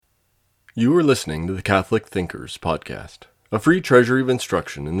You are listening to the Catholic Thinkers Podcast, a free treasury of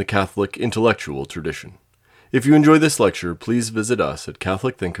instruction in the Catholic intellectual tradition. If you enjoy this lecture, please visit us at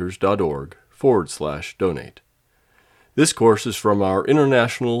catholicthinkers.org/donate. This course is from our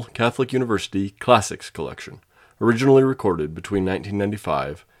International Catholic University Classics Collection, originally recorded between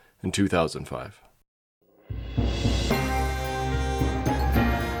 1995 and 2005.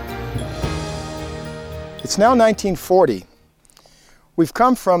 It's now 1940. We've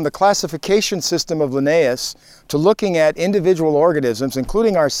come from the classification system of Linnaeus to looking at individual organisms,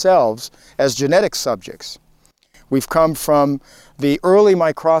 including ourselves, as genetic subjects. We've come from the early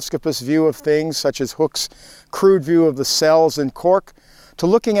microscopist view of things, such as Hooke's crude view of the cells in cork, to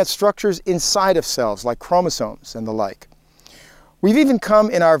looking at structures inside of cells, like chromosomes and the like. We've even come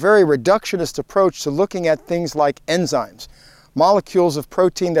in our very reductionist approach to looking at things like enzymes, molecules of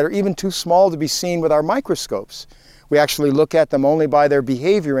protein that are even too small to be seen with our microscopes. We actually look at them only by their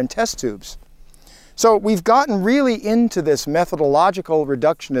behavior in test tubes. So we've gotten really into this methodological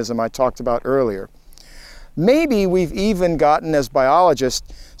reductionism I talked about earlier. Maybe we've even gotten, as biologists,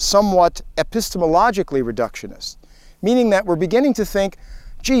 somewhat epistemologically reductionist, meaning that we're beginning to think,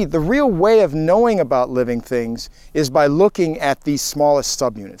 gee, the real way of knowing about living things is by looking at these smallest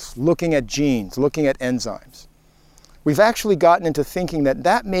subunits, looking at genes, looking at enzymes. We've actually gotten into thinking that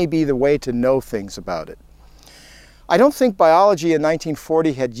that may be the way to know things about it. I don't think biology in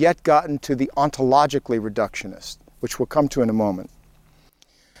 1940 had yet gotten to the ontologically reductionist, which we'll come to in a moment.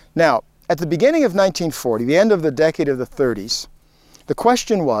 Now, at the beginning of 1940, the end of the decade of the 30s, the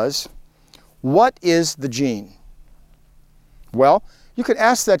question was, what is the gene? Well, you could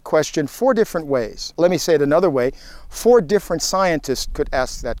ask that question four different ways. Let me say it another way. Four different scientists could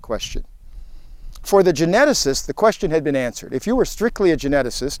ask that question. For the geneticist, the question had been answered. If you were strictly a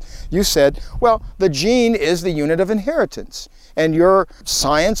geneticist, you said, well, the gene is the unit of inheritance. And your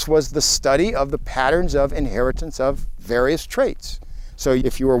science was the study of the patterns of inheritance of various traits. So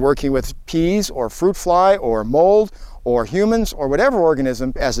if you were working with peas or fruit fly or mold or humans or whatever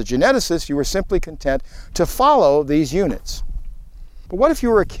organism, as a geneticist, you were simply content to follow these units. But what if you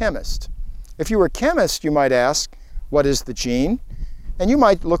were a chemist? If you were a chemist, you might ask, what is the gene? And you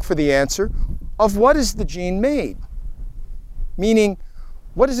might look for the answer of what is the gene made? Meaning,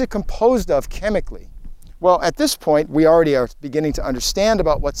 what is it composed of chemically? Well, at this point, we already are beginning to understand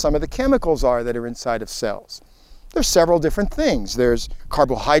about what some of the chemicals are that are inside of cells. There's several different things. There's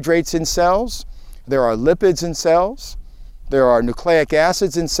carbohydrates in cells, there are lipids in cells, there are nucleic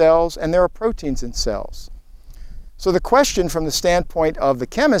acids in cells, and there are proteins in cells. So the question from the standpoint of the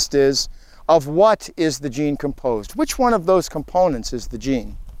chemist is, of what is the gene composed? Which one of those components is the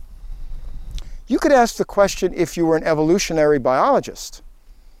gene? You could ask the question if you were an evolutionary biologist.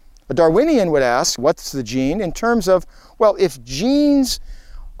 A Darwinian would ask, what's the gene? In terms of, well, if genes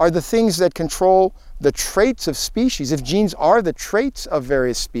are the things that control the traits of species, if genes are the traits of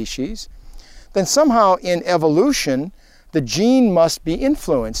various species, then somehow in evolution, the gene must be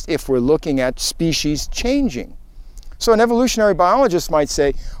influenced if we're looking at species changing. So an evolutionary biologist might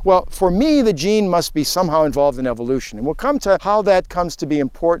say, well, for me, the gene must be somehow involved in evolution. And we'll come to how that comes to be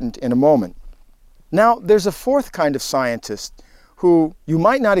important in a moment. Now, there's a fourth kind of scientist who you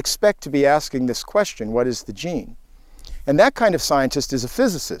might not expect to be asking this question, what is the gene? And that kind of scientist is a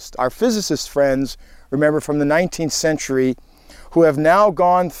physicist. Our physicist friends, remember from the 19th century, who have now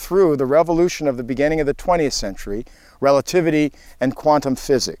gone through the revolution of the beginning of the 20th century, relativity and quantum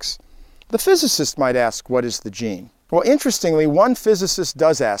physics. The physicist might ask, what is the gene? Well, interestingly, one physicist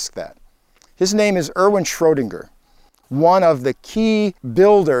does ask that. His name is Erwin Schrödinger, one of the key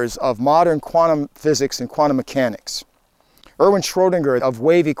builders of modern quantum physics and quantum mechanics. Erwin Schrödinger of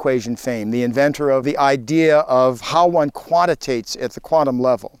wave equation fame, the inventor of the idea of how one quantitates at the quantum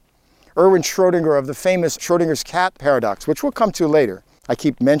level. Erwin Schrödinger of the famous Schrödinger's cat paradox, which we'll come to later. I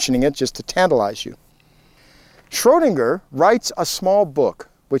keep mentioning it just to tantalize you. Schrödinger writes a small book,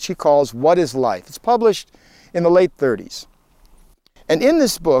 which he calls What is Life? It's published in the late 30s. And in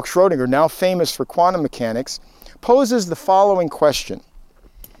this book, Schrödinger, now famous for quantum mechanics, poses the following question.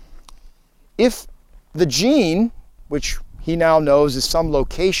 If the gene, which he now knows is some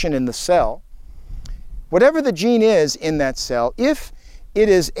location in the cell, whatever the gene is in that cell, if it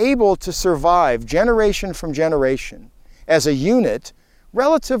is able to survive generation from generation as a unit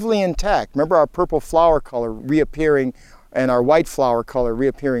relatively intact, remember our purple flower color reappearing and our white flower color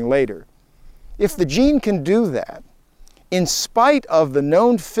reappearing later, if the gene can do that, in spite of the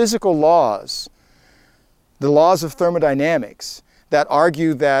known physical laws, the laws of thermodynamics that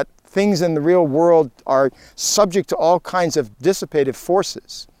argue that things in the real world are subject to all kinds of dissipative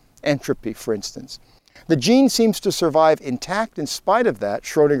forces, entropy, for instance. The gene seems to survive intact in spite of that,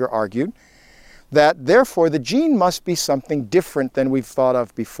 Schrödinger argued, that therefore the gene must be something different than we've thought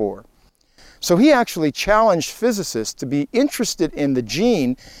of before. So he actually challenged physicists to be interested in the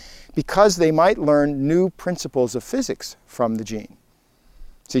gene because they might learn new principles of physics from the gene.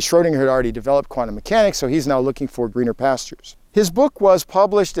 See, Schrödinger had already developed quantum mechanics, so he's now looking for greener pastures. His book was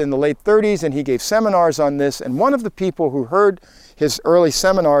published in the late 30s, and he gave seminars on this, and one of the people who heard his early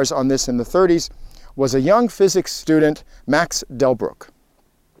seminars on this in the 30s was a young physics student, Max Delbruck.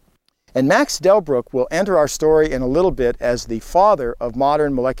 And Max Delbruck will enter our story in a little bit as the father of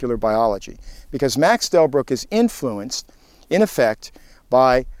modern molecular biology, because Max Delbruck is influenced, in effect,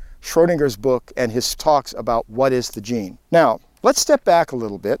 by Schrödinger's book and his talks about what is the gene. Now, let's step back a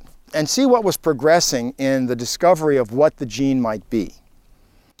little bit and see what was progressing in the discovery of what the gene might be.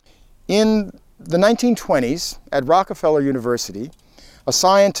 In the 1920s, at Rockefeller University, a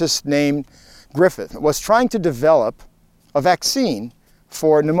scientist named Griffith was trying to develop a vaccine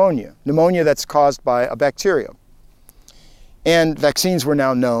for pneumonia that's caused by a bacterium. And vaccines were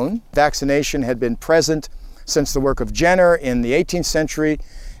now known. Vaccination had been present since the work of Jenner in the 18th century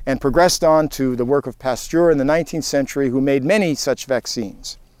and progressed on to the work of Pasteur in the 19th century, who made many such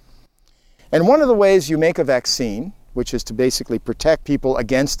vaccines. And one of the ways you make a vaccine, which is to basically protect people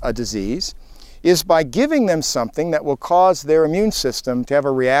against a disease, is by giving them something that will cause their immune system to have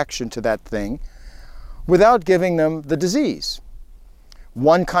a reaction to that thing without giving them the disease.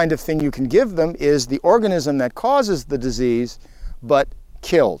 One kind of thing you can give them is the organism that causes the disease, but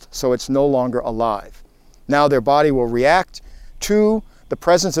killed, so it's no longer alive. Now their body will react to the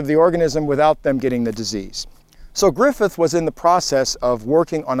presence of the organism without them getting the disease. So Griffith was in the process of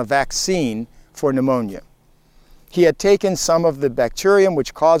working on a vaccine for pneumonia. He had taken some of the bacterium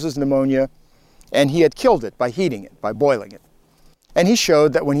which causes pneumonia, and he had killed it by heating it, by boiling it. And he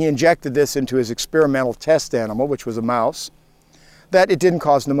showed that when he injected this into his experimental test animal, which was a mouse, that it didn't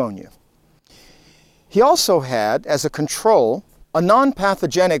cause pneumonia. He also had, as a control, a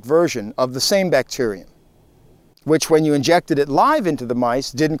non-pathogenic version of the same bacterium, which when you injected it live into the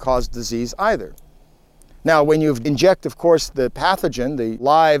mice didn't cause disease either. Now, when you inject, of course, the pathogen, the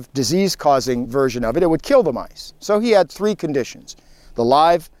live disease-causing version of it, it would kill the mice. So he had three conditions: the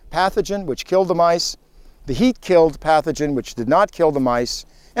live pathogen, which killed the mice, the heat-killed pathogen, which did not kill the mice,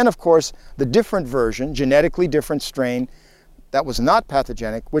 and of course, the different version, genetically different strain, that was not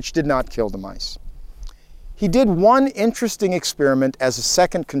pathogenic, which did not kill the mice. He did one interesting experiment as a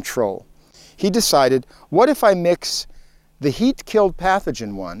second control. He decided, what if I mix the heat-killed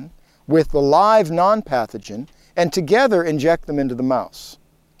pathogen one with the live non-pathogen and together inject them into the mouse?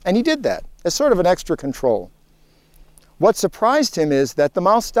 And he did that as sort of an extra control. What surprised him is that the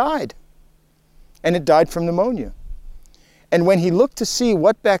mouse died, and it died from pneumonia. And when he looked to see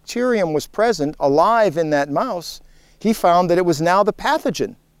what bacterium was present alive in that mouse, he found that it was now the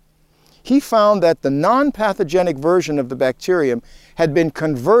pathogen. He found that the non-pathogenic version of the bacterium had been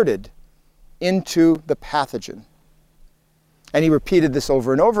converted into the pathogen. And he repeated this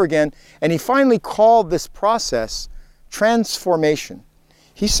over and over again, and he finally called this process transformation.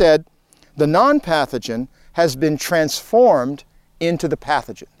 He said, the non-pathogen has been transformed into the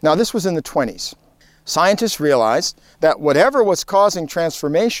pathogen. Now, this was in the 20s. Scientists realized that whatever was causing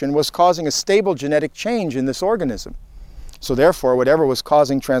transformation was causing a stable genetic change in this organism. So therefore, whatever was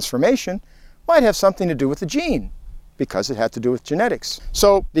causing transformation might have something to do with the gene, because it had to do with genetics.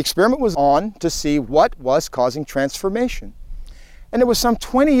 So the experiment was on to see what was causing transformation. And it was some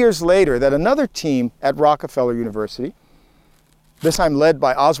 20 years later that another team at Rockefeller University, this time led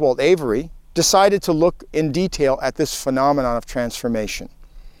by Oswald Avery, decided to look in detail at this phenomenon of transformation.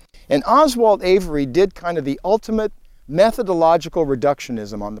 And Oswald Avery did kind of the ultimate methodological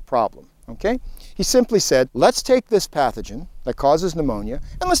reductionism on the problem. Okay? He simply said, let's take this pathogen that causes pneumonia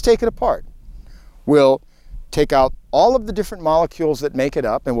and let's take it apart. We'll take out all of the different molecules that make it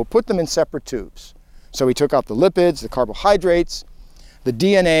up and we'll put them in separate tubes. So he took out the lipids, the carbohydrates, the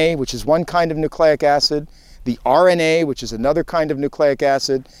DNA, which is one kind of nucleic acid, the RNA, which is another kind of nucleic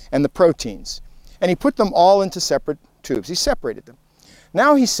acid, and the proteins. And he put them all into separate tubes. He separated them.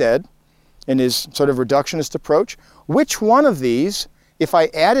 Now he said, in his sort of reductionist approach, which one of these, if I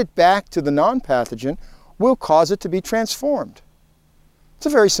add it back to the non-pathogen, will cause it to be transformed? It's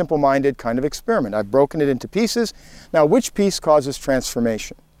a very simple-minded kind of experiment. I've broken it into pieces. Now, which piece causes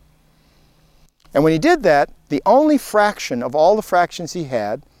transformation? And when he did that, the only fraction of all the fractions he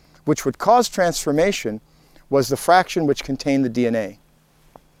had, which would cause transformation, was the fraction which contained the DNA.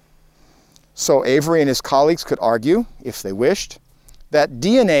 So Avery and his colleagues could argue, if they wished, that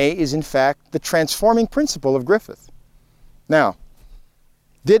DNA is in fact the transforming principle of Griffith. Now,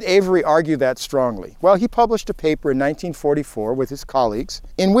 Did Avery argue that strongly? Well, he published a paper in 1944 with his colleagues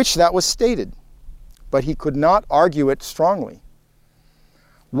in which that was stated, but he could not argue it strongly.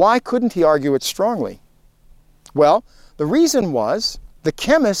 Why couldn't he argue it strongly? Well, the reason was the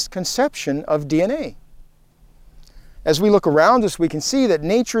chemist's conception of DNA. As we look around us, we can see that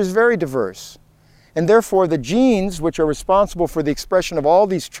nature is very diverse, and therefore the genes which are responsible for the expression of all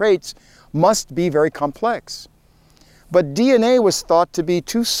these traits must be very complex. But DNA was thought to be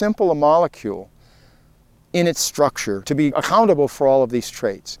too simple a molecule in its structure to be accountable for all of these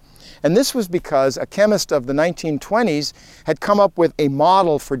traits. And this was because a chemist of the 1920s had come up with a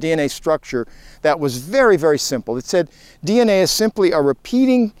model for DNA structure that was very, very simple. It said DNA is simply a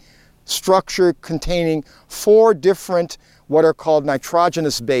repeating structure containing 4 different what are called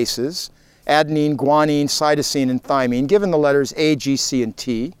nitrogenous bases, adenine, guanine, cytosine, and thymine, given the letters A, G, C, and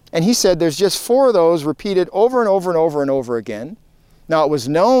T. And he said there's just 4 of those repeated over and over and over and over again. Now, it was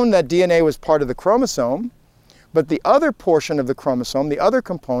known that DNA was part of the chromosome, but the other portion of the chromosome, the other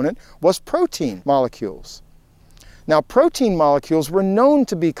component, was protein molecules. Now, protein molecules were known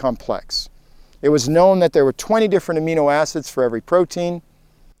to be complex. It was known that there were 20 different amino acids for every protein.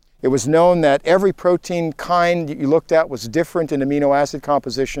 It was known that every protein kind that you looked at was different in amino acid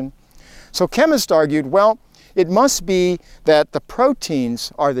composition. So chemists argued, well, it must be that the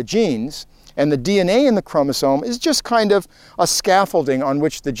proteins are the genes, and the DNA in the chromosome is just kind of a scaffolding on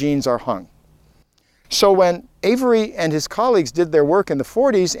which the genes are hung. So when Avery and his colleagues did their work in the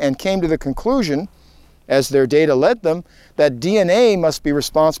 40s and came to the conclusion, as their data led them, that DNA must be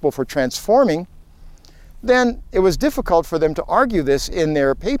responsible for transforming, then it was difficult for them to argue this in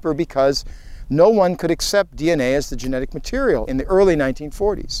their paper because no one could accept DNA as the genetic material in the early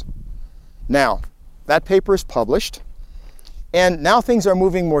 1940s. Now, that paper is published, and now things are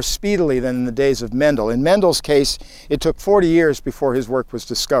moving more speedily than in the days of Mendel. In Mendel's case, it took 40 years before his work was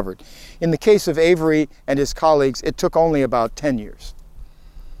discovered. In the case of Avery and his colleagues, it took only about 10 years.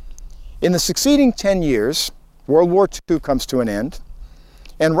 In the succeeding 10 years, World War II comes to an end,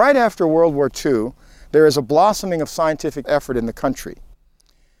 and right after World War II, there is a blossoming of scientific effort in the country.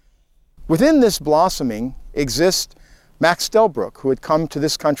 Within this blossoming exists Max Delbruck, who had come to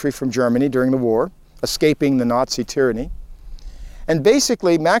this country from Germany during the war, escaping the Nazi tyranny. And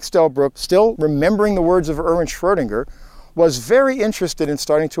basically, Max Delbruck, still remembering the words of Erwin Schrödinger, was very interested in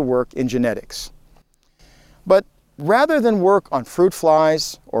starting to work in genetics. But rather than work on fruit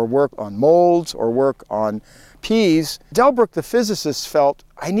flies, or work on molds, or work on peas, Delbruck, the physicist, felt,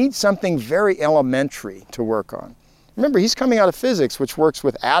 I need something very elementary to work on. Remember, he's coming out of physics, which works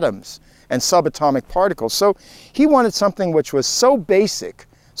with atoms and subatomic particles. So he wanted something which was so basic,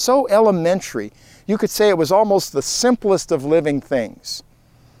 so elementary, you could say it was almost the simplest of living things.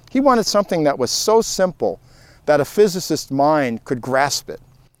 He wanted something that was so simple that a physicist's mind could grasp it.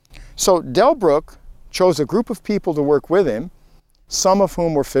 So Delbruck chose a group of people to work with him, some of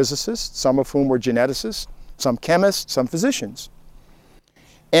whom were physicists, some of whom were geneticists, some chemists, some physicians.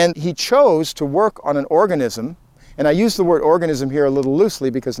 And he chose to work on an organism, and I use the word organism here a little loosely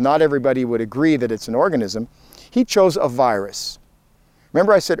because not everybody would agree that it's an organism. He chose a virus.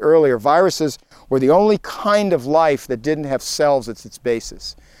 Remember I said earlier, viruses were the only kind of life that didn't have cells as its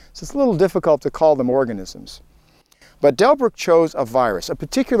basis. So it's a little difficult to call them organisms. But Delbruck chose a virus, a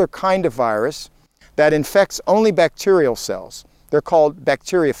particular kind of virus that infects only bacterial cells. They're called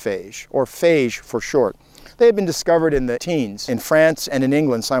bacteriophage, or phage for short. They had been discovered in the teens in France and in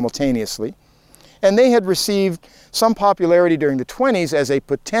England simultaneously. And they had received some popularity during the 20s as a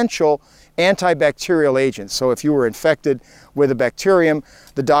potential antibacterial agent. So if you were infected with a bacterium,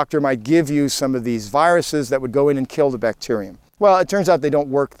 the doctor might give you some of these viruses that would go in and kill the bacterium. Well, it turns out they don't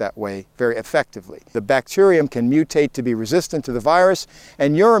work that way very effectively. The bacterium can mutate to be resistant to the virus,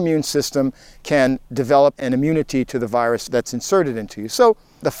 and your immune system can develop an immunity to the virus that's inserted into you. So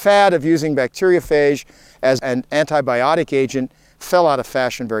the fad of using bacteriophage as an antibiotic agent fell out of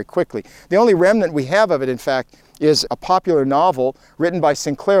fashion very quickly. The only remnant we have of it, in fact, is a popular novel written by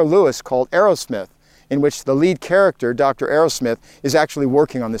Sinclair Lewis called Arrowsmith, in which the lead character, Dr. Arrowsmith, is actually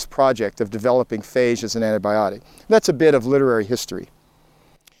working on this project of developing phage as an antibiotic. That's a bit of literary history.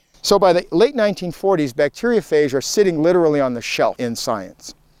 So by the late 1940s, bacteriophage are sitting literally on the shelf in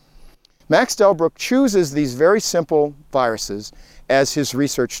science. Max Delbruck chooses these very simple viruses as his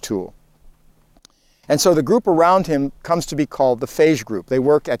research tool. And so the group around him comes to be called the phage group. They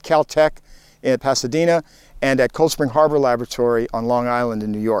work at Caltech in Pasadena and at Cold Spring Harbor Laboratory on Long Island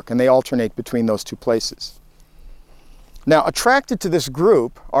in New York, and they alternate between those two places. Now, attracted to this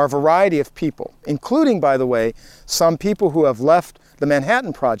group are a variety of people, including, by the way, some people who have left the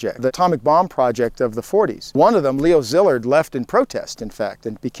Manhattan Project, the atomic bomb project of the 40s. One of them, Leo Szilard, left in protest, in fact,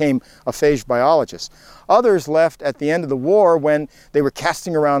 and became a phage biologist. Others left at the end of the war when they were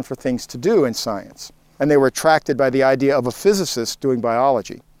casting around for things to do in science, and they were attracted by the idea of a physicist doing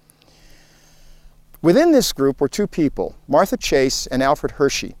biology. Within this group were two people, Martha Chase and Alfred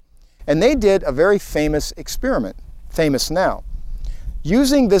Hershey, and they did a very famous experiment, famous now.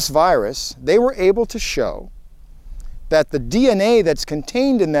 Using this virus, they were able to show that the DNA that's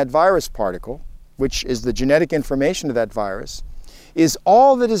contained in that virus particle, which is the genetic information of that virus, is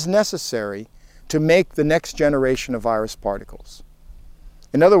all that is necessary to make the next generation of virus particles.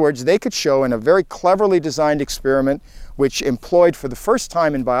 In other words, they could show in a very cleverly designed experiment which employed for the first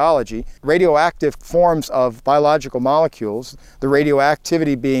time in biology radioactive forms of biological molecules, the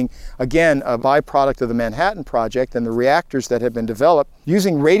radioactivity being, again, a byproduct of the Manhattan Project and the reactors that had been developed.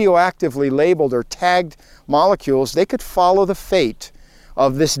 Using radioactively labeled or tagged molecules, they could follow the fate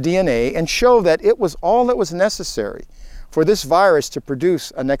of this DNA and show that it was all that was necessary for this virus to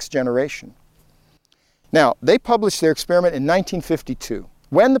produce a next generation. Now, they published their experiment in 1952.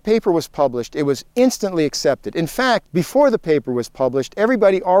 When the paper was published, it was instantly accepted. In fact, before the paper was published,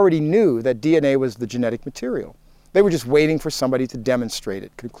 everybody already knew that DNA was the genetic material. They were just waiting for somebody to demonstrate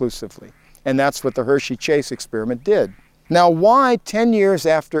it conclusively. And that's what the Hershey-Chase experiment did. Now, why 10 years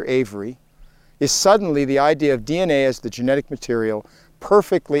after Avery is suddenly the idea of DNA as the genetic material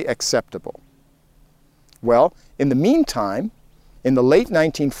perfectly acceptable? Well, in the meantime, in the late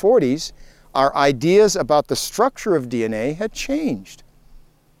 1940s, our ideas about the structure of DNA had changed.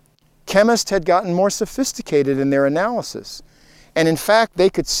 Chemists had gotten more sophisticated in their analysis. And in fact, they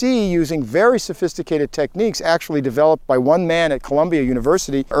could see, using very sophisticated techniques actually developed by one man at Columbia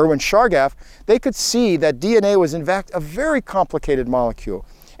University, Erwin Chargaff, they could see that DNA was in fact a very complicated molecule,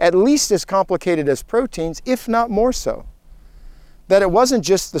 at least as complicated as proteins, if not more so. That it wasn't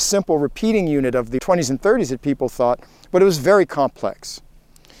just the simple repeating unit of the 20s and 30s that people thought, but it was very complex.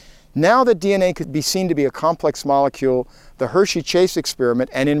 Now that DNA could be seen to be a complex molecule, the Hershey-Chase experiment,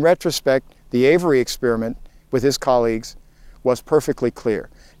 and in retrospect, the Avery experiment with his colleagues, was perfectly clear.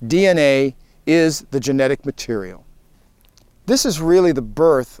 DNA is the genetic material. This is really the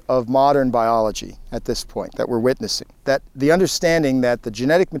birth of modern biology at this point that we're witnessing. That the understanding that the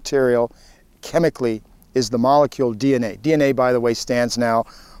genetic material chemically is the molecule DNA. DNA, by the way, stands now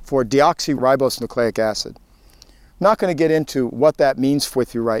for deoxyribonucleic acid. I'm not going to get into what that means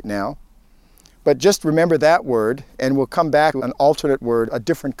with you right now, but just remember that word, and we'll come back to an alternate word, a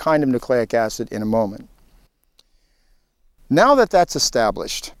different kind of nucleic acid, in a moment. Now that that's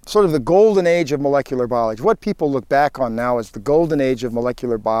established, sort of the golden age of molecular biology, what people look back on now as the golden age of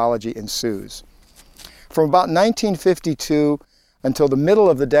molecular biology ensues. From about 1952 until the middle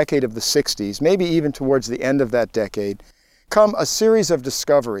of the decade of the 60s, maybe even towards the end of that decade, come a series of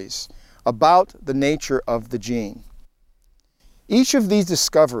discoveries about the nature of the gene. Each of these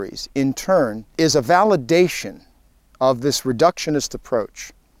discoveries, in turn, is a validation of this reductionist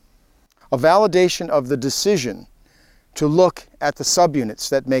approach, a validation of the decision to look at the subunits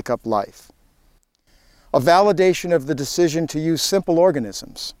that make up life, a validation of the decision to use simple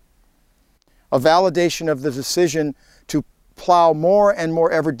organisms, a validation of the decision to plow more and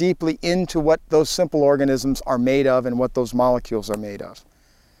more ever deeply into what those simple organisms are made of and what those molecules are made of.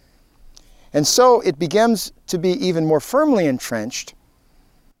 And so it begins to be even more firmly entrenched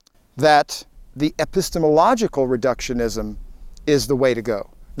that the epistemological reductionism is the way to go.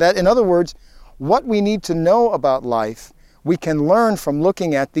 That, in other words, what we need to know about life, we can learn from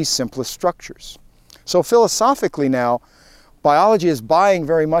looking at these simplest structures. So philosophically now, biology is buying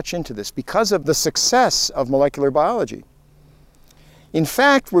very much into this because of the success of molecular biology. In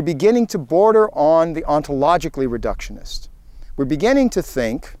fact, we're beginning to border on the ontologically reductionist. We're beginning to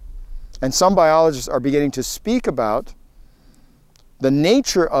think, and some biologists are beginning to speak about, the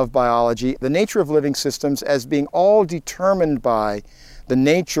nature of biology, the nature of living systems, as being all determined by the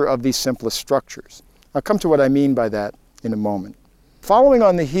nature of these simplest structures. I'll come to what I mean by that in a moment. Following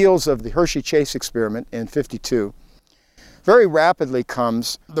on the heels of the Hershey-Chase experiment in '52, very rapidly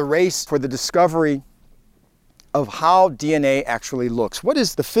comes the race for the discovery of how DNA actually looks. What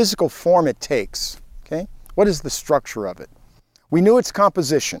is the physical form it takes? Okay? What is the structure of it? We knew its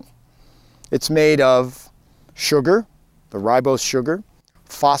composition. It's made of sugar, the ribose sugar,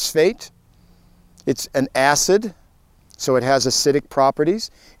 phosphate. It's an acid, so it has acidic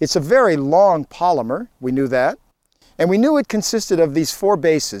properties. It's a very long polymer, we knew that. And we knew it consisted of these four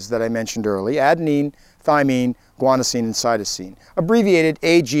bases that I mentioned earlier, adenine, thymine, guanosine, and cytosine, abbreviated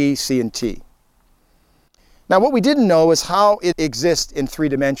A, G, C, and T. Now, what we didn't know is how it exists in 3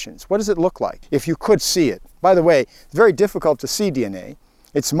 dimensions. What does it look like if you could see it? By the way, it's very difficult to see DNA.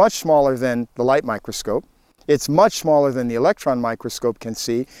 It's much smaller than the light microscope. It's much smaller than the electron microscope can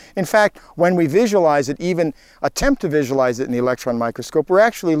see. In fact, when we visualize it, even attempt to visualize it in the electron microscope, we're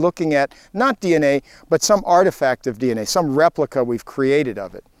actually looking at not DNA, but some artifact of DNA, some replica we've created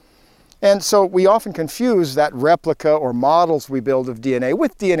of it. And so we often confuse that replica or models we build of DNA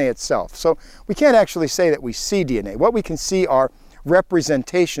with DNA itself. So we can't actually say that we see DNA. What we can see are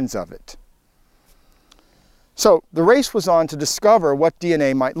representations of it. So the race was on to discover what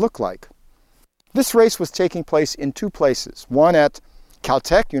DNA might look like. This race was taking place in 2 places, one at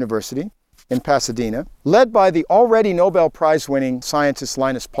Caltech University in Pasadena, led by the already Nobel Prize-winning scientist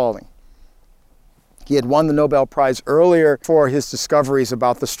Linus Pauling. He had won the Nobel Prize earlier for his discoveries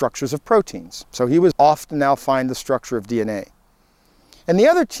about the structures of proteins. So he was off to now find the structure of DNA. And the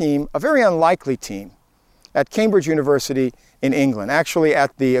other team, a very unlikely team, at Cambridge University in England, actually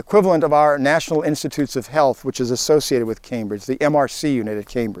at the equivalent of our National Institutes of Health, which is associated with Cambridge, the MRC unit at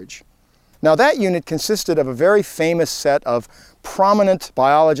Cambridge. Now that unit consisted of a very famous set of prominent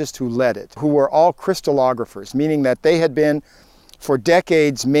biologists who led it, who were all crystallographers, meaning that they had been for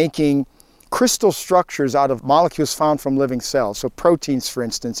decades making crystal structures out of molecules found from living cells, so proteins, for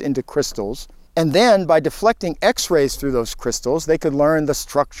instance, into crystals. And then by deflecting X-rays through those crystals, they could learn the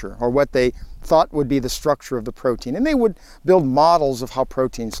structure, or what they thought would be the structure of the protein. And they would build models of how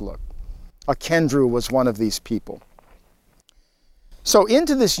proteins look. Akendru was one of these people. So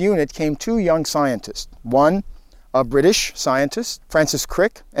into this unit came 2 young scientists. One, a British scientist, Francis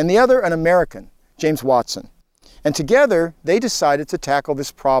Crick, and the other, an American, James Watson. And together, they decided to tackle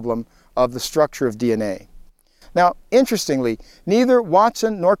this problem of the structure of DNA. Now, interestingly, neither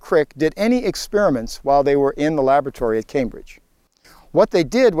Watson nor Crick did any experiments while they were in the laboratory at Cambridge. What they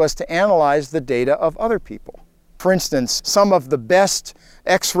did was to analyze the data of other people. For instance, some of the best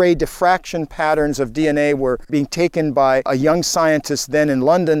X-ray diffraction patterns of DNA were being taken by a young scientist then in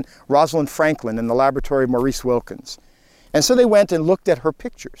London, Rosalind Franklin, in the laboratory of Maurice Wilkins. And so they went and looked at her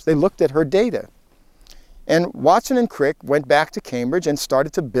pictures. They looked at her data. And Watson and Crick went back to Cambridge and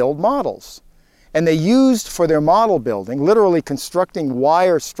started to build models. And they used for their model building, literally constructing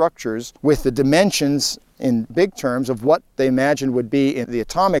wire structures with the dimensions in big terms of what they imagined would be in the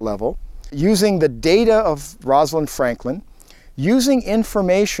atomic level, using the data of Rosalind Franklin, using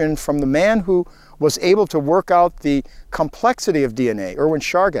information from the man who was able to work out the complexity of DNA, Erwin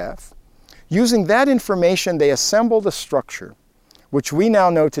Chargaff. Using that information, they assembled a structure, which we now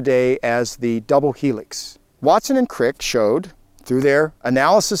know today as the double helix. Watson and Crick showed, through their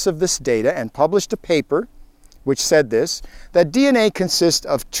analysis of this data, and published a paper which said this, that DNA consists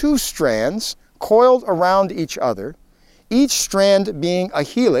of 2 strands coiled around each other, each strand being a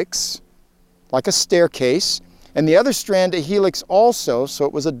helix, like a staircase, and the other strand a helix also, so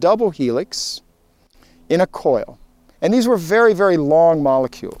it was a double helix in a coil. And these were very, very long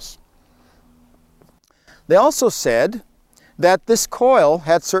molecules. They also said that this coil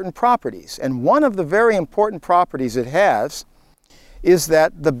had certain properties, and one of the very important properties it has is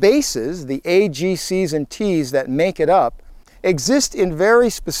that the bases, the A, G, C's, and T's that make it up, exist in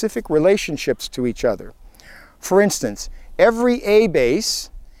very specific relationships to each other. For instance, every A base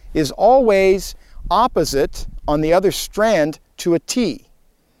is always opposite on the other strand to a T,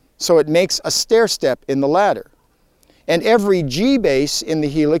 so it makes a stair step in the ladder. And every G base in the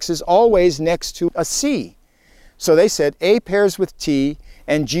helix is always next to a C. So they said A pairs with T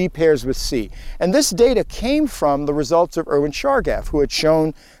and G pairs with C. And this data came from the results of Erwin Chargaff, who had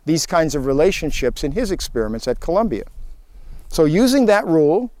shown these kinds of relationships in his experiments at Columbia. So using that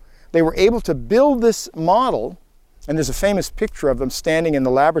rule, they were able to build this model, and there's a famous picture of them standing in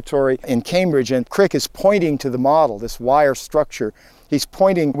the laboratory in Cambridge, and Crick is pointing to the model, this wire structure. He's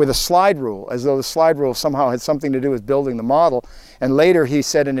pointing with a slide rule, as though the slide rule somehow had something to do with building the model. And later he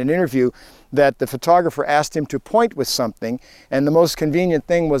said in an interview that the photographer asked him to point with something, and the most convenient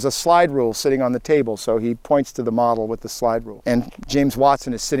thing was a slide rule sitting on the table, so he points to the model with the slide rule. And James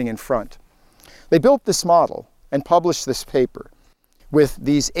Watson is sitting in front. They built this model and published this paper with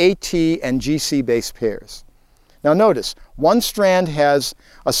these AT and GC base pairs. Now notice, one strand has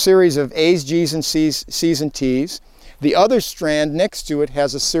a series of A's, G's, and C's and T's. The other strand next to it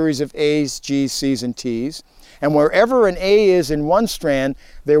has a series of A's, G's, C's, and T's. And wherever an A is in one strand,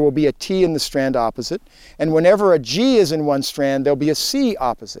 there will be a T in the strand opposite. And whenever a G is in one strand, there'll be a C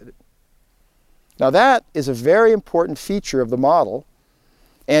opposite it. Now that is a very important feature of the model.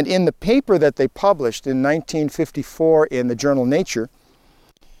 And in the paper that they published in 1954 in the journal Nature,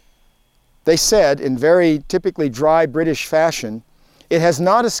 they said, in very typically dry British fashion, it has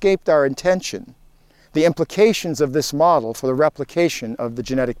not escaped our attention the implications of this model for the replication of the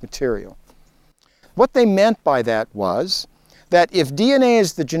genetic material. What they meant by that was that if DNA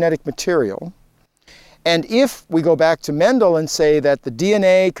is the genetic material, and if we go back to Mendel and say that the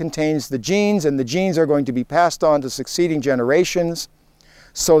DNA contains the genes and the genes are going to be passed on to succeeding generations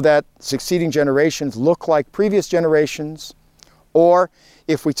so that succeeding generations look like previous generations, or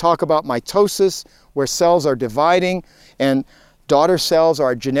if we talk about mitosis, where cells are dividing and daughter cells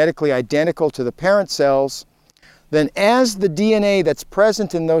are genetically identical to the parent cells, then as the DNA that's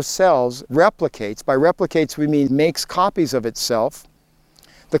present in those cells replicates, by replicates we mean makes copies of itself,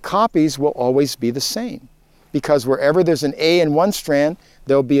 the copies will always be the same, because wherever there's an A in one strand,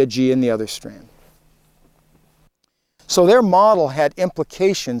 there'll be a G in the other strand. So their model had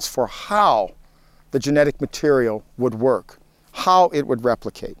implications for how the genetic material would work, how it would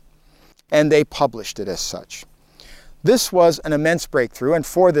replicate, and they published it as such. This was an immense breakthrough, and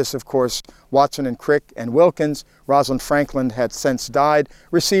for this, of course, Watson and Crick and Wilkins, Rosalind Franklin had since died,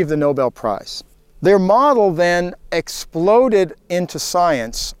 received the Nobel Prize. Their model then exploded into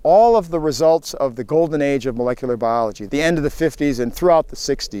science all of the results of the golden age of molecular biology, the end of the 50s and throughout the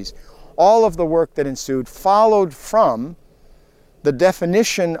 60s. All of the work that ensued followed from the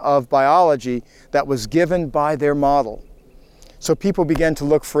definition of biology that was given by their model. So people began to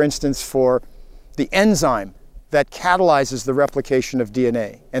look, for instance, for the enzyme that catalyzes the replication of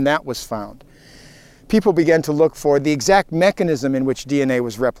DNA, and that was found. People began to look for the exact mechanism in which DNA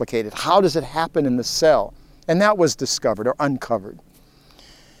was replicated. How does it happen in the cell? And that was discovered or uncovered.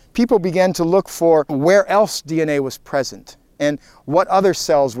 People began to look for where else DNA was present and what other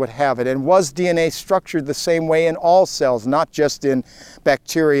cells would have it, and was DNA structured the same way in all cells, not just in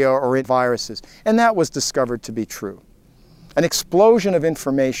bacteria or in viruses. And that was discovered to be true. An explosion of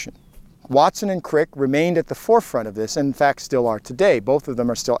information. Watson and Crick remained at the forefront of this, and in fact still are today. Both of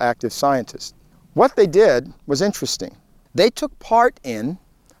them are still active scientists. What they did was interesting. They took part in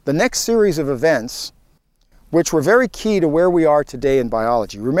the next series of events which were very key to where we are today in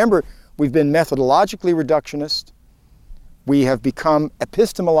biology. Remember, we've been methodologically reductionist. We have become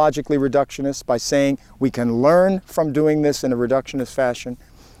epistemologically reductionist by saying we can learn from doing this in a reductionist fashion.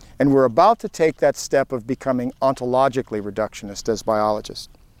 And we're about to take that step of becoming ontologically reductionist as biologists.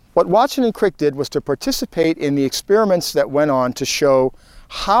 What Watson and Crick did was to participate in the experiments that went on to show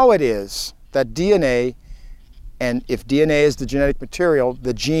how it is that DNA, and if DNA is the genetic material,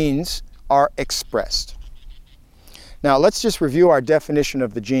 the genes are expressed. Now let's just review our definition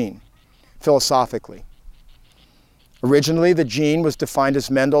of the gene philosophically. Originally, the gene was defined as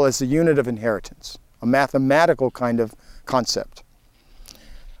Mendel as the unit of inheritance, a mathematical kind of concept.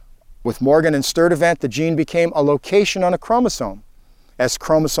 With Morgan and Sturtevant, the gene became a location on a chromosome, as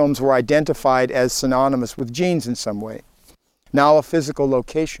chromosomes were identified as synonymous with genes in some way. Now a physical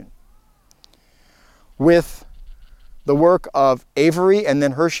location. With the work of Avery and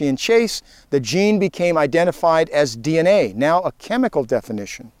then Hershey and Chase, the gene became identified as DNA, now a chemical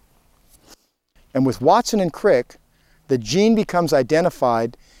definition. And with Watson and Crick, the gene becomes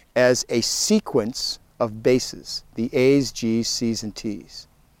identified as a sequence of bases, the A's, G's, C's, and T's.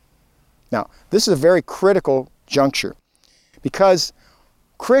 Now, this is a very critical juncture because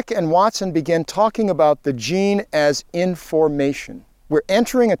Crick and Watson began talking about the gene as information. We're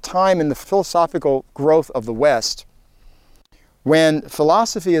entering a time in the philosophical growth of the West when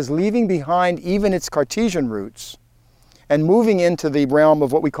philosophy is leaving behind even its Cartesian roots and moving into the realm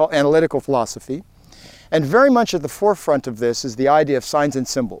of what we call analytical philosophy. And very much at the forefront of this is the idea of signs and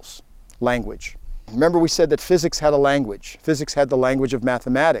symbols, language. Remember, we said that physics had a language. Physics had the language of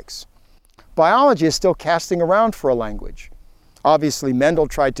mathematics. Biology is still casting around for a language. Obviously, Mendel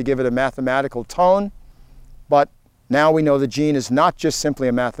tried to give it a mathematical tone, but now we know the gene is not just simply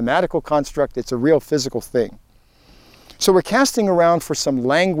a mathematical construct, it's a real physical thing. So we're casting around for some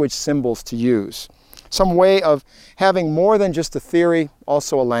language symbols to use, some way of having more than just a theory,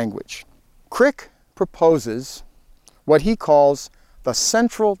 also a language. Crick proposes what he calls the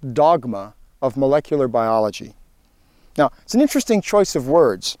central dogma of molecular biology. Now, it's an interesting choice of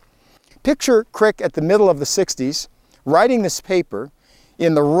words. Picture Crick at the middle of the 60s, writing this paper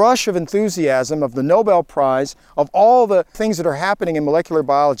in the rush of enthusiasm of the Nobel Prize, of all the things that are happening in molecular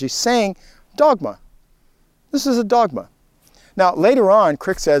biology, saying, dogma. This is a dogma. Now, later on,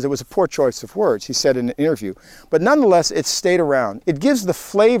 Crick says it was a poor choice of words, he said in an interview, but nonetheless, it stayed around. It gives the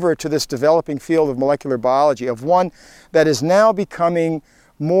flavor to this developing field of molecular biology of one that is now becoming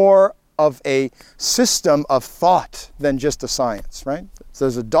more of a system of thought than just a science, right? So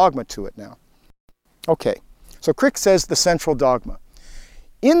there's a dogma to it now. Okay, so Crick says the central dogma.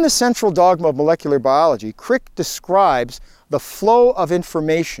 In the central dogma of molecular biology, Crick describes the flow of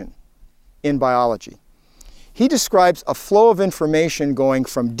information in biology. He describes a flow of information going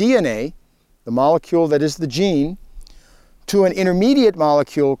from DNA, the molecule that is the gene, to an intermediate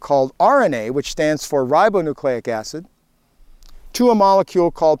molecule called RNA, which stands for ribonucleic acid, to a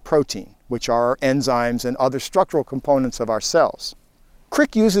molecule called protein, which are enzymes and other structural components of our cells.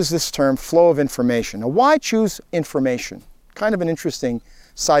 Crick uses this term flow of information. Now, why choose information? Kind of an interesting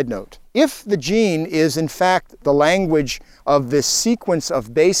side note. If the gene is in fact the language of this sequence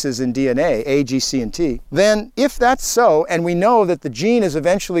of bases in DNA, A, G, C, and T, then if that's so, and we know that the gene is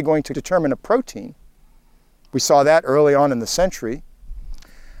eventually going to determine a protein, we saw that early on in the century,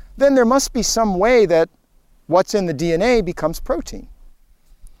 then there must be some way that what's in the DNA becomes protein.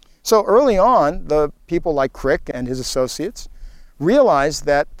 So early on, the people like Crick and his associates realized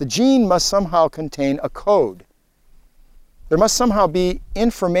that the gene must somehow contain a code. There must somehow be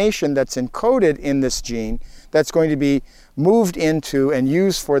information that's encoded in this gene that's going to be moved into and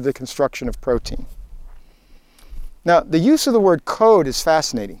used for the construction of protein. Now, the use of the word code is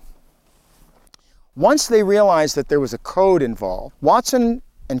fascinating. Once they realized that there was a code involved, Watson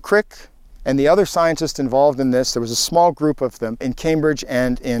and Crick and the other scientists involved in this, there was a small group of them in Cambridge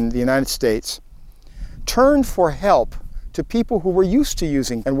and in the United States, turned for help to people who were used to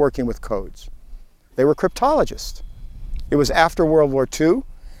using and working with codes. They were cryptologists. It was after World War II.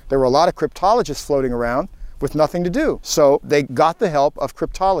 There were a lot of cryptologists floating around with nothing to do. So they got the help of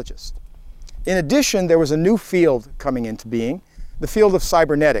cryptologists. In addition, there was a new field coming into being, the field of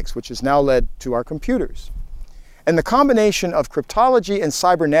cybernetics, which has now led to our computers. And the combination of cryptology and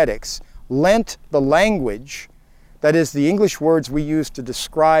cybernetics lent the language, that is, the English words we use to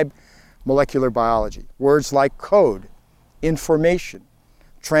describe molecular biology. Words like code, information,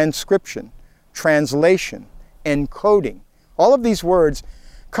 transcription, translation, encoding. All of these words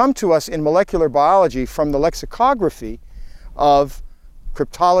come to us in molecular biology from the lexicography of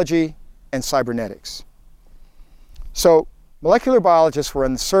cryptology and cybernetics. So molecular biologists were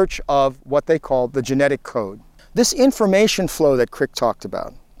in search of what they called the genetic code. This information flow that Crick talked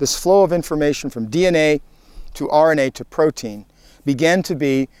about, this flow of information from DNA to RNA to protein, began to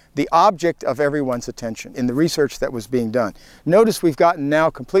be the object of everyone's attention in the research that was being done. Notice we've gotten now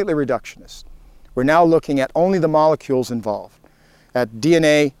completely reductionist. We're now looking at only the molecules involved, at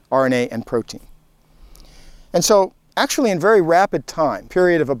DNA, RNA, and protein. And so, actually in very rapid time,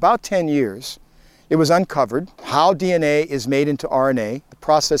 period of about 10 years, it was uncovered how DNA is made into RNA, the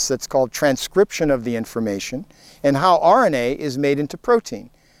process that's called transcription of the information, and how RNA is made into protein,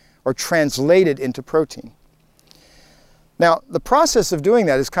 or translated into protein. Now, the process of doing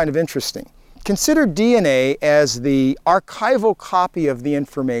that is kind of interesting. Consider DNA as the archival copy of the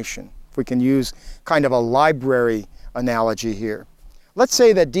information. If we can use kind of a library analogy here. Let's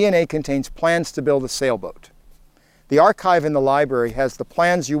say that DNA contains plans to build a sailboat. The archive in the library has the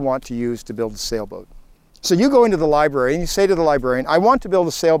plans you want to use to build a sailboat. So you go into the library and you say to the librarian, I want to build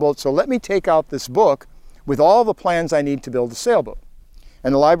a sailboat, so let me take out this book with all the plans I need to build a sailboat.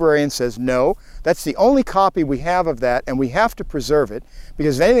 And the librarian says, no, that's the only copy we have of that, and we have to preserve it,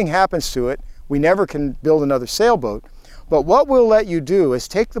 because if anything happens to it, we never can build another sailboat. But what we'll let you do is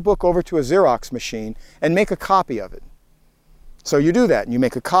take the book over to a Xerox machine and make a copy of it. So you do that, and you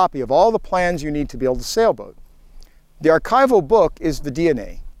make a copy of all the plans you need to build a sailboat. The archival book is the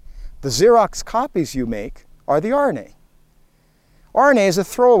DNA. The Xerox copies you make are the RNA. RNA is a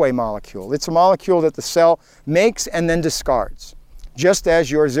throwaway molecule. It's a molecule that the cell makes and then discards, just as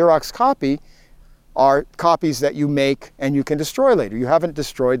your Xerox copy are copies that you make and you can destroy later. You haven't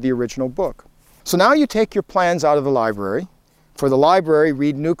destroyed the original book. So now you take your plans out of the library. For the library,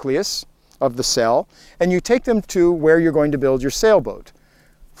 read nucleus of the cell, and you take them to where you're going to build your sailboat.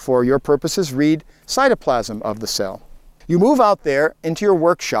 For your purposes, read cytoplasm of the cell. You move out there into your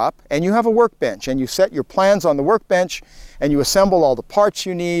workshop, and you have a workbench, and you set your plans on the workbench, and you assemble all the parts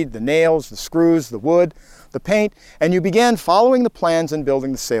you need, the nails, the screws, the wood, the paint, and you begin following the plans and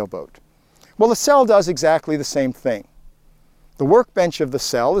building the sailboat. Well, the cell does exactly the same thing. The workbench of the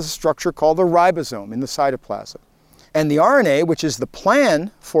cell is a structure called the ribosome in the cytoplasm. And the RNA, which is the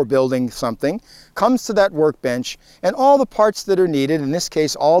plan for building something, comes to that workbench, and all the parts that are needed, in this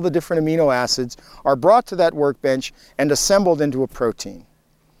case all the different amino acids, are brought to that workbench and assembled into a protein.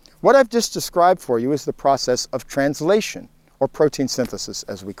 What I've just described for you is the process of translation, or protein synthesis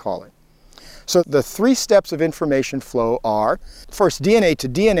as we call it. So the three steps of information flow are, first, DNA to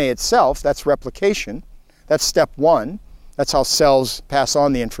DNA itself, that's replication. That's step one. That's how cells pass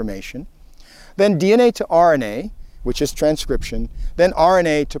on the information. Then DNA to RNA, which is transcription. Then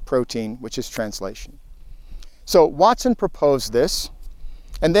RNA to protein, which is translation. So Watson proposed this,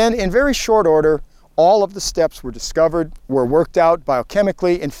 and then in very short order, All of the steps were discovered, were worked out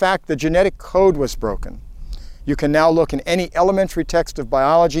biochemically. In fact, the genetic code was broken. You can now look in any elementary text of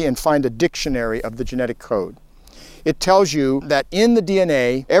biology and find a dictionary of the genetic code. It tells you that in the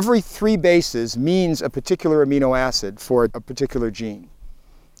DNA, every 3 bases means a particular amino acid for a particular gene.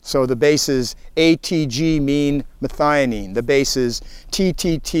 So the bases ATG mean methionine, the bases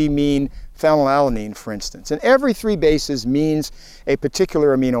TTT mean phenylalanine, for instance. And every 3 bases means a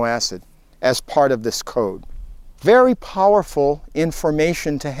particular amino acid as part of this code. Very powerful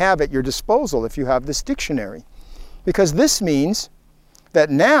information to have at your disposal if you have this dictionary. Because this means that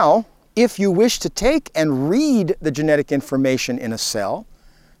now, if you wish to take and read the genetic information in a cell,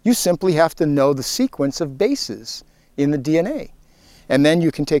 you simply have to know the sequence of bases in the DNA. And then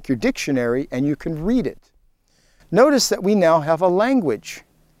you can take your dictionary and you can read it. Notice that we now have a language.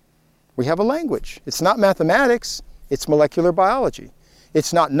 We have a language. It's not mathematics, it's molecular biology.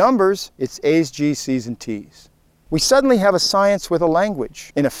 It's not numbers, it's A's, G's, C's, and T's. We suddenly have a science with a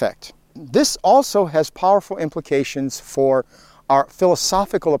language, in effect. This also has powerful implications for our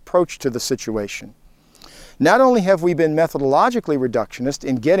philosophical approach to the situation. Not only have we been methodologically reductionist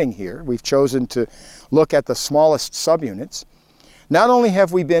in getting here, we've chosen to look at the smallest subunits. Not only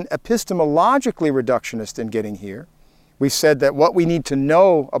have we been epistemologically reductionist in getting here, we've said that what we need to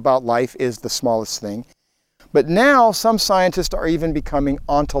know about life is the smallest thing. But now some scientists are even becoming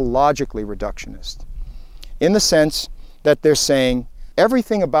ontologically reductionist, in the sense that they're saying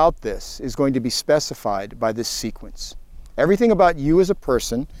everything about this is going to be specified by this sequence. Everything about you as a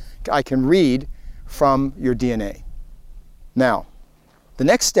person I can read from your DNA. Now, the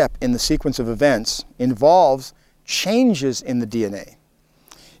next step in the sequence of events involves changes in the DNA.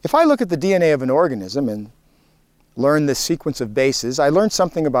 If I look at the DNA of an organism and learn this sequence of bases, I learn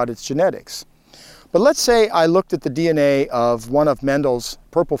something about its genetics. But let's say I looked at the DNA of one of Mendel's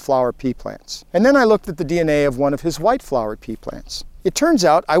purple flower pea plants, and then I looked at the DNA of one of his white flowered pea plants. It turns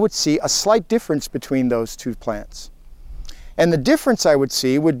out I would see a slight difference between those 2 plants. And the difference I would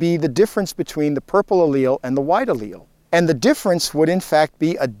see would be the difference between the purple allele and the white allele. And the difference would in fact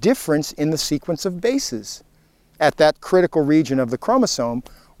be a difference in the sequence of bases at that critical region of the chromosome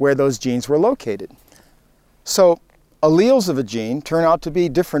where those genes were located. So alleles of a gene turn out to be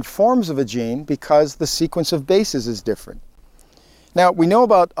different forms of a gene because the sequence of bases is different. Now, we know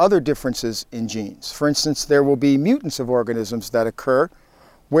about other differences in genes. For instance, there will be mutants of organisms that occur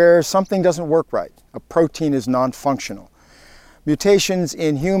where something doesn't work right. A protein is non-functional. Mutations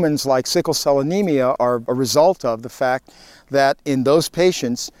in humans like sickle cell anemia are a result of the fact that in those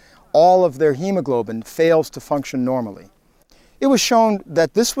patients, all of their hemoglobin fails to function normally. It was shown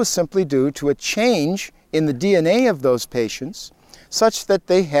that this was simply due to a change in the DNA of those patients such that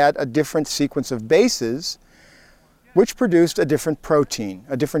they had a different sequence of bases which produced a different protein,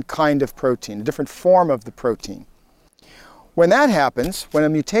 a different kind of protein, a different form of the protein. When that happens, when a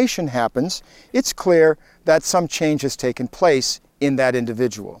mutation happens, it's clear that some change has taken place in that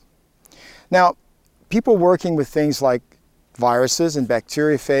individual. Now, people working with things like viruses and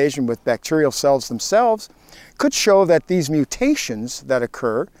bacteriophage and with bacterial cells themselves could show that these mutations that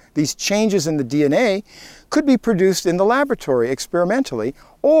occur, these changes in the DNA, could be produced in the laboratory experimentally,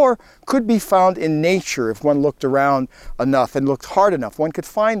 or could be found in nature if one looked around enough and looked hard enough. One could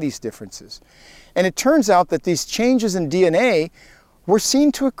find these differences. And it turns out that these changes in DNA were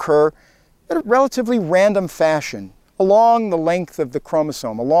seen to occur in a relatively random fashion, along the length of the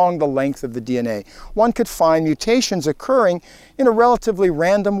chromosome, along the length of the DNA. One could find mutations occurring in a relatively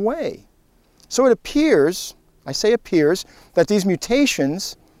random way. So it appears, I say appears, that these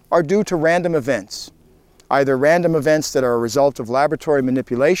mutations are due to random events, either random events that are a result of laboratory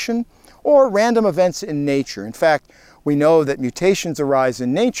manipulation or random events in nature. In fact, we know that mutations arise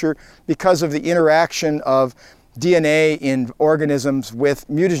in nature because of the interaction of DNA in organisms with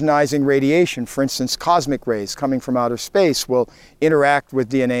mutagenizing radiation. For instance, cosmic rays coming from outer space will interact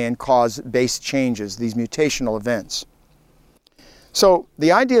with DNA and cause base changes, these mutational events. So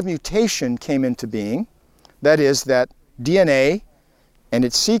the idea of mutation came into being, that is, that DNA and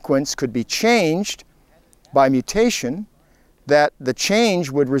its sequence could be changed by mutation, that the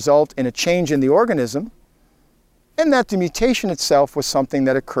change would result in a change in the organism, and that the mutation itself was something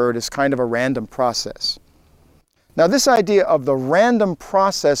that occurred as kind of a random process. Now, this idea of the random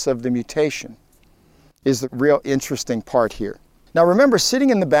process of the mutation is the real interesting part here. Now, remember, sitting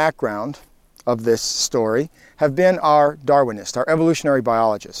in the background of this story have been our Darwinists, our evolutionary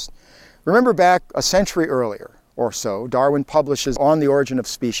biologists. Remember back a century earlier or so, Darwin publishes On the Origin of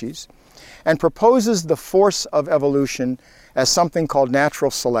Species and proposes the force of evolution as something called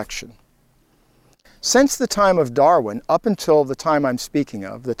natural selection. Since the time of Darwin, up until the time I'm speaking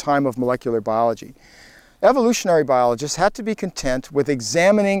of, the time of molecular biology, evolutionary biologists had to be content with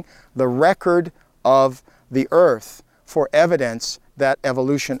examining the record of the Earth for evidence that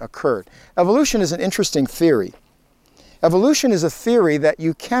evolution occurred. Evolution is an interesting theory. Evolution is a theory that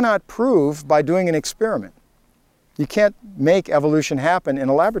you cannot prove by doing an experiment. You can't make evolution happen in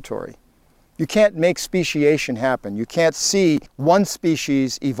a laboratory. You can't make speciation happen. You can't see one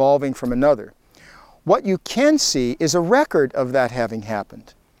species evolving from another. What you can see is a record of that having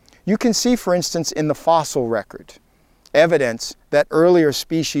happened. You can see, for instance, in the fossil record, evidence that earlier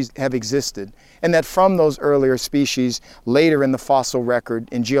species have existed, and that from those earlier species, later in the fossil record,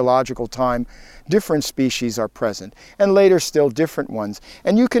 in geological time, different species are present, and later still different ones.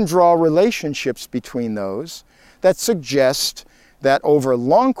 And you can draw relationships between those that suggest that over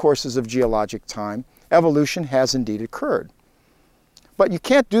long courses of geologic time, evolution has indeed occurred. But you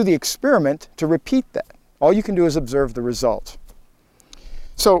can't do the experiment to repeat that. All you can do is observe the result.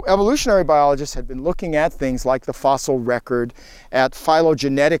 So evolutionary biologists had been looking at things like the fossil record, at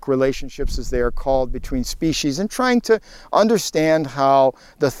phylogenetic relationships, as they are called, between species, and trying to understand how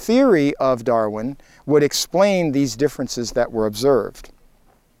the theory of Darwin would explain these differences that were observed.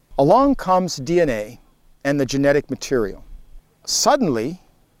 Along comes DNA and the genetic material. Suddenly,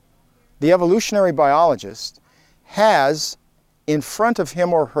 the evolutionary biologist has in front of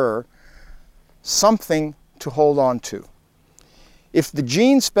him or her something to hold on to. If the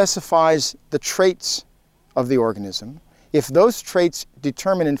gene specifies the traits of the organism, if those traits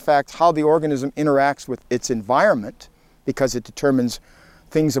determine in fact how the organism interacts with its environment, because it determines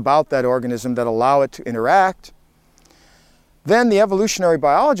things about that organism that allow it to interact, then the evolutionary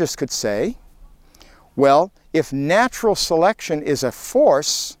biologist could say, well, if natural selection is a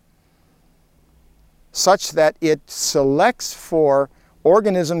force such that it selects for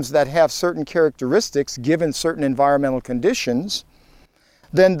organisms that have certain characteristics given certain environmental conditions,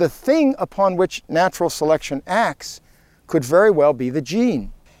 then the thing upon which natural selection acts could very well be the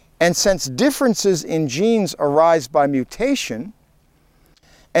gene. And since differences in genes arise by mutation,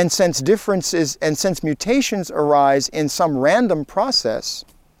 and since mutations arise in some random process,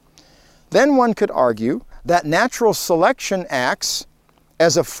 then one could argue that natural selection acts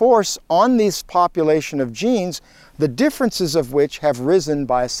as a force on this population of genes, the differences of which have risen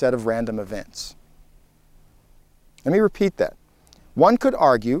by a set of random events. Let me repeat that. One could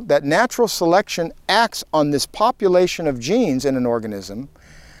argue that natural selection acts on this population of genes in an organism,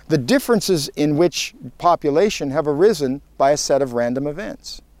 the differences in which population have arisen by a set of random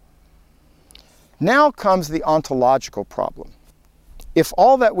events. Now comes the ontological problem. If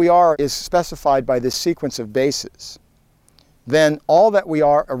all that we are is specified by this sequence of bases, then all that we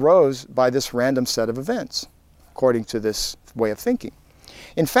are arose by this random set of events, according to this way of thinking.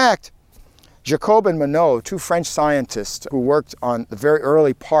 In fact, Jacob and Monod, two French scientists who worked on the very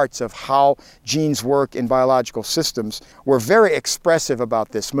early parts of how genes work in biological systems, were very expressive about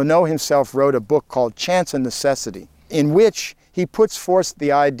this. Monod himself wrote a book called Chance and Necessity, in which he puts forth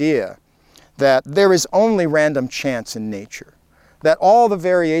the idea that there is only random chance in nature, that all the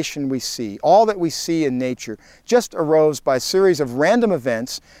variation we see, all that we see in nature, just arose by a series of random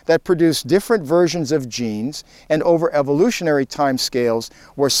events that produce different versions of genes and over evolutionary timescales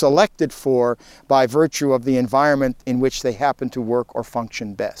were selected for by virtue of the environment in which they happen to work or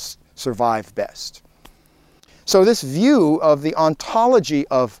function best, survive best. So this view of the ontology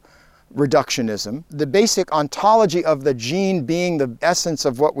of reductionism, the basic ontology of the gene being the essence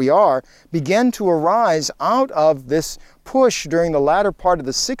of what we are, began to arise out of this push during the latter part of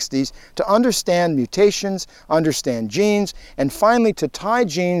the 60s to understand mutations, understand genes, and finally to tie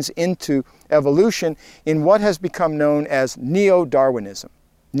genes into evolution in what has become known as neo-Darwinism.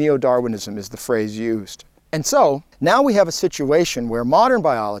 Neo-Darwinism is the phrase used. And so, now we have a situation where modern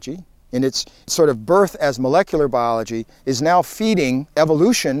biology, in its sort of birth as molecular biology, is now feeding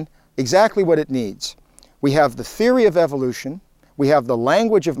evolution exactly what it needs. We have the theory of evolution, we have the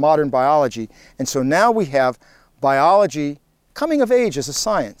language of modern biology, and so now we have biology coming of age as a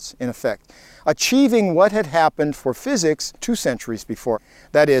science, in effect, achieving what had happened for physics 2 centuries before.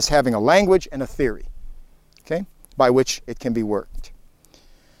 That is, having a language and a theory, okay, by which it can be worked.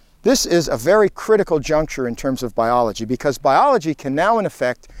 This is a very critical juncture in terms of biology, because biology can now, in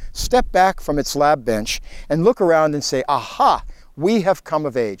effect, step back from its lab bench and look around and say, aha, we have come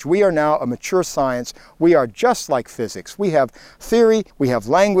of age. We are now a mature science. We are just like physics. We have theory, we have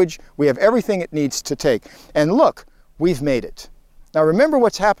language, we have everything it needs to take. And look, we've made it. Now remember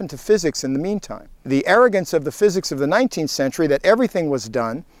what's happened to physics in the meantime. The arrogance of the physics of the 19th century that everything was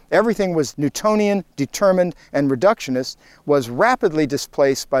done, everything was Newtonian, determined, and reductionist was rapidly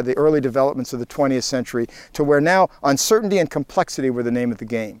displaced by the early developments of the 20th century to where now uncertainty and complexity were the name of the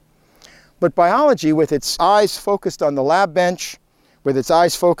game. But biology, with its eyes focused on the lab bench, with its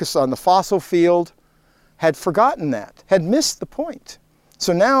eyes focused on the fossil field, had forgotten that, had missed the point.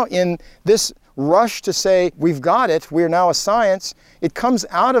 So now in this rush to say, we've got it, we're now a science, it comes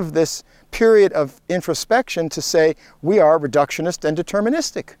out of this period of introspection to say, we are reductionist and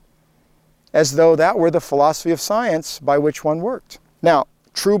deterministic, as though that were the philosophy of science by which one worked. Now,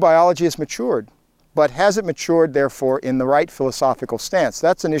 true biology has matured, but has it matured, therefore, in the right philosophical stance?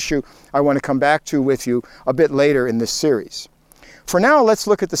 That's an issue I want to come back to with you a bit later in this series. For now, let's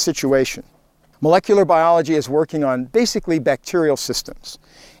look at the situation. Molecular biology is working on basically bacterial systems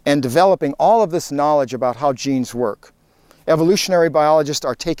and developing all of this knowledge about how genes work. Evolutionary biologists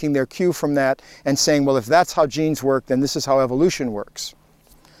are taking their cue from that and saying, well, if that's how genes work, then this is how evolution works.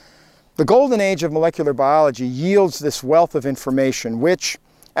 The golden age of molecular biology yields this wealth of information, which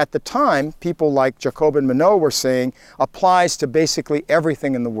at the time, people like Jacob and Monod were saying, applies to basically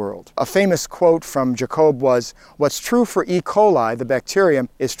everything in the world. A famous quote from Jacob was, what's true for E. coli, the bacterium,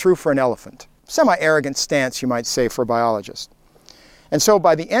 is true for an elephant. Semi-arrogant stance, you might say, for biologists. And so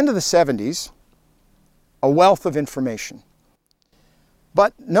by the end of the 70s, a wealth of information.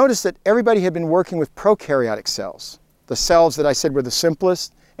 But notice that everybody had been working with prokaryotic cells, the cells that I said were the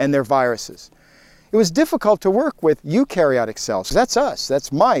simplest, and their viruses. It was difficult to work with eukaryotic cells. That's us,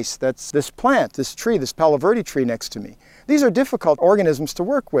 that's mice, that's this plant, this tree, this Palo Verde tree next to me. These are difficult organisms to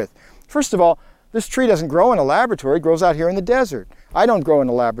work with. First of all, this tree doesn't grow in a laboratory, it grows out here in the desert. I don't grow in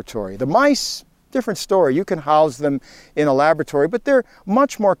a laboratory. The mice, different story. You can house them in a laboratory, but they're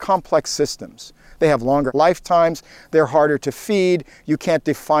much more complex systems. They have longer lifetimes, they're harder to feed, you can't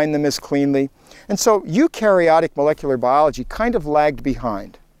define them as cleanly. And so eukaryotic molecular biology kind of lagged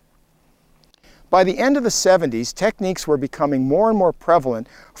behind. By the end of the 70s, techniques were becoming more and more prevalent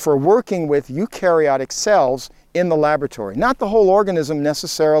for working with eukaryotic cells in the laboratory. Not the whole organism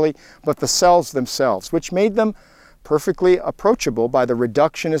necessarily, but the cells themselves, which made them perfectly approachable by the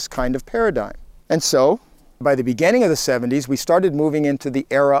reductionist kind of paradigm. And so, by the beginning of the 70s, we started moving into the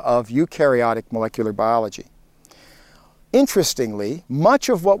era of eukaryotic molecular biology. Interestingly, much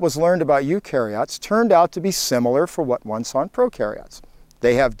of what was learned about eukaryotes turned out to be similar for what one saw in prokaryotes.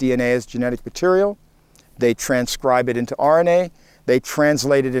 They have DNA as genetic material, they transcribe it into RNA, they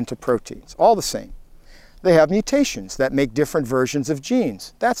translate it into proteins, all the same. They have mutations that make different versions of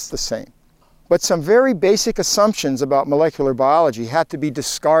genes, that's the same. But some very basic assumptions about molecular biology had to be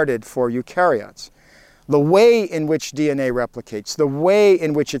discarded for eukaryotes. The way in which DNA replicates, the way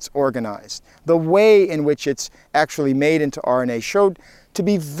in which it's organized, the way in which it's actually made into RNA showed to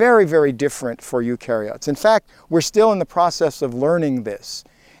be very, very different for eukaryotes. In fact, we're still in the process of learning this.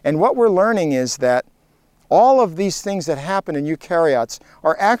 And what we're learning is that all of these things that happen in eukaryotes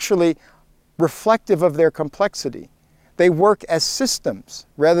are actually reflective of their complexity. They work as systems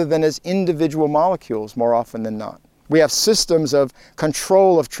rather than as individual molecules more often than not. We have systems of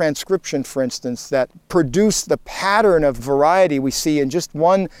control of transcription, for instance, that produce the pattern of variety we see in just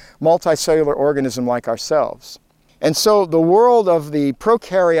one multicellular organism like ourselves. And so the world of the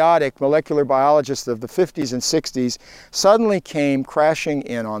prokaryotic molecular biologists of the 50s and 60s suddenly came crashing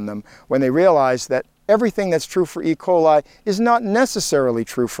in on them when they realized that everything that's true for E. coli is not necessarily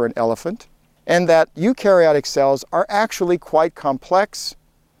true for an elephant, and that eukaryotic cells are actually quite complex,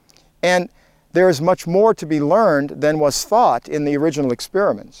 and there is much more to be learned than was thought in the original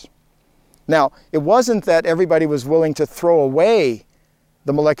experiments. Now, it wasn't that everybody was willing to throw away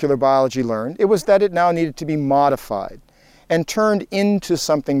the molecular biology learned, it was that it now needed to be modified and turned into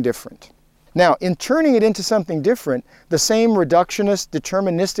something different. Now, in turning it into something different, the same reductionist,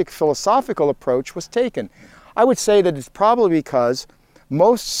 deterministic philosophical approach was taken. I would say that it's probably because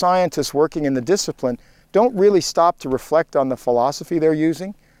most scientists working in the discipline don't really stop to reflect on the philosophy they're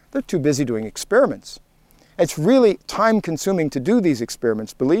using. They're too busy doing experiments. It's really time-consuming to do these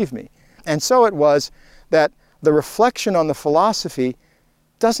experiments, believe me. And so it was that the reflection on the philosophy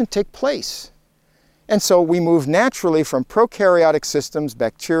doesn't take place. And so we move naturally from prokaryotic systems,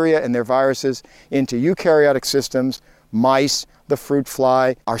 bacteria and their viruses, into eukaryotic systems, mice, the fruit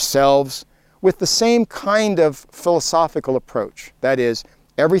fly, ourselves, with the same kind of philosophical approach. That is,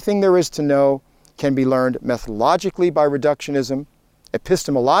 everything there is to know can be learned methodologically by reductionism,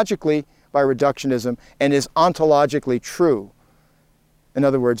 epistemologically by reductionism, and is ontologically true. In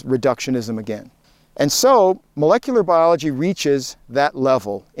other words, reductionism again. And so molecular biology reaches that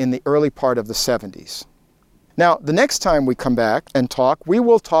level in the early part of the 70s. Now, the next time we come back and talk, we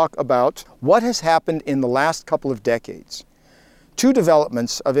will talk about what has happened in the last couple of decades. Two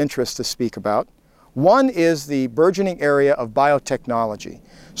developments of interest to speak about. One is the burgeoning area of biotechnology,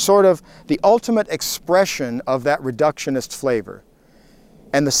 sort of the ultimate expression of that reductionist flavor.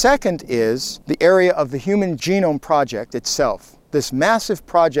 And the second is the area of the Human Genome Project itself, this massive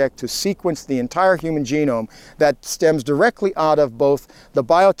project to sequence the entire human genome that stems directly out of both the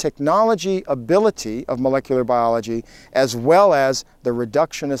biotechnology ability of molecular biology as well as the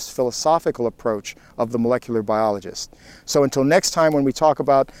reductionist philosophical approach of the molecular biologist. So until next time when we talk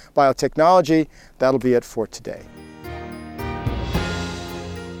about biotechnology, that'll be it for today.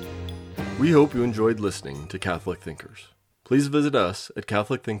 We hope you enjoyed listening to Catholic Thinkers. Please visit us at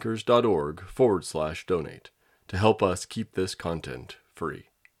catholicthinkers.org/donate to help us keep this content free.